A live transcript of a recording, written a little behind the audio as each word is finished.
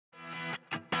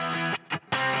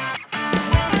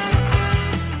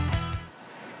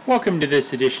Welcome to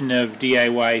this edition of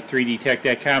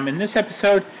DIY3DTech.com. In this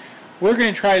episode, we're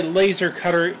going to try laser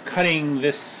cutting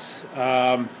this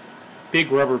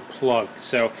big rubber plug.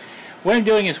 So what I'm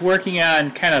doing is working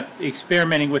on kind of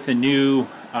experimenting with a new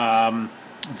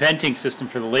venting system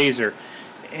for the laser.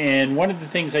 And one of the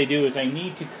things I do is I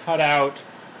need to cut out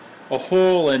a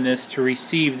hole in this to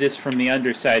receive this from the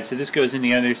underside. So this goes in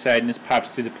the underside and this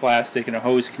pops through the plastic and a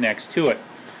hose connects to it.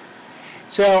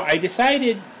 So I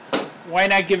decided, why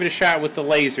not give it a shot with the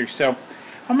laser? So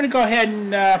I'm going to go ahead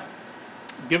and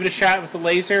give it a shot with the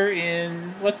laser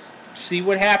and let's see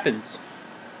what happens.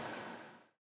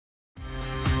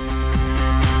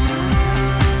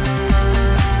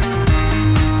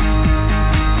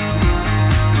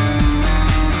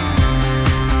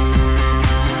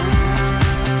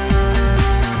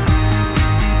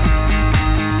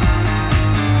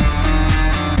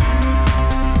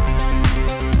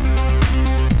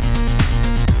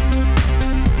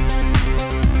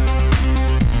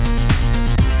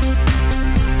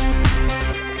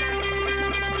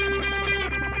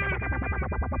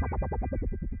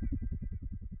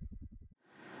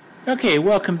 Okay,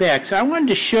 welcome back. So I wanted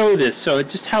to show this, so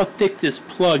just how thick this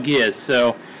plug is.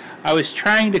 So I was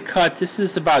trying to cut, this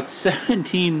is about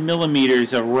 17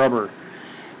 millimeters of rubber.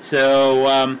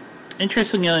 So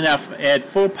interestingly enough, at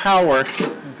full power,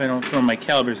 if I don't throw my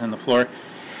calibers on the floor,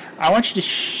 I want you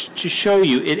to show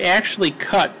you, it actually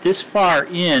cut this far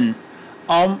in,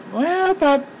 well,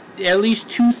 about at least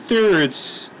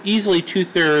 2/3, easily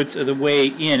 2/3 of the way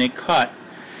in it cut.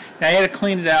 Now I had to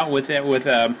clean it out with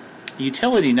a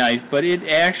utility knife, but it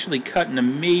actually cut an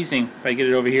amazing, if I get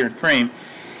it over here in frame,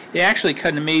 it actually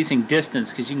cut an amazing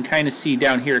distance, because you can kind of see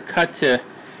down here, it cut to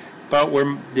about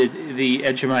where the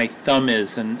edge of my thumb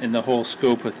is in the whole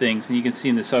scope of things. And you can see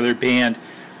in this other band,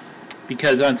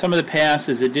 because on some of the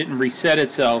passes it didn't reset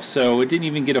itself, so it didn't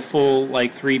even get a full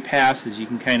like 3 passes. You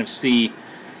can kind of see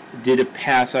it did a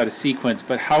pass out of sequence,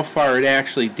 but how far it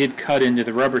actually did cut into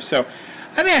the rubber. So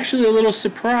I'm actually a little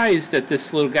surprised that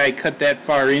this little guy cut that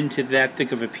far into that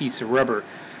thick of a piece of rubber.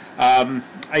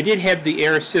 I did have the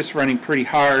air assist running pretty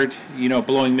hard, you know,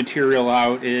 blowing material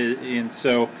out and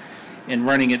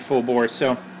running at full bore.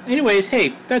 So anyways,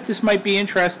 hey, thought this might be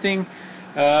interesting.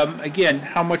 Again,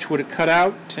 how much would it cut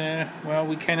out? Well,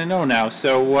 we kind of know now.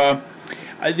 So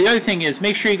the other thing is,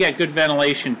 make sure you got good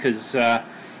ventilation, because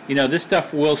you know, this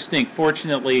stuff will stink.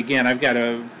 Fortunately, again, I've got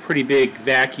a pretty big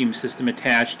vacuum system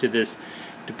attached to this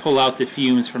to pull out the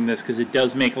fumes from this, because it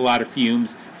does make a lot of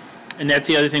fumes. And that's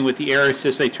the other thing with the air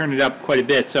assist, I turned it up quite a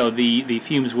bit so the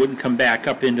fumes wouldn't come back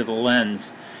up into the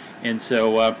lens. And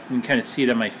so you can kind of see it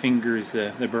on my fingers,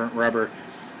 the burnt rubber.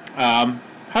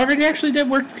 However, it actually did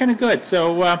work kind of good.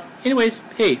 So anyways,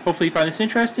 hey, hopefully you found this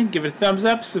interesting. Give it a thumbs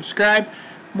up, subscribe.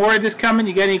 More of this coming.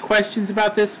 You got any questions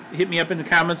about this? Hit me up in the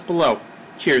comments below.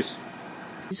 Cheers.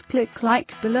 Please click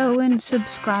like below and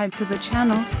subscribe to the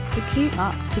channel to keep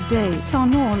up to date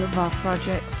on all of our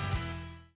projects.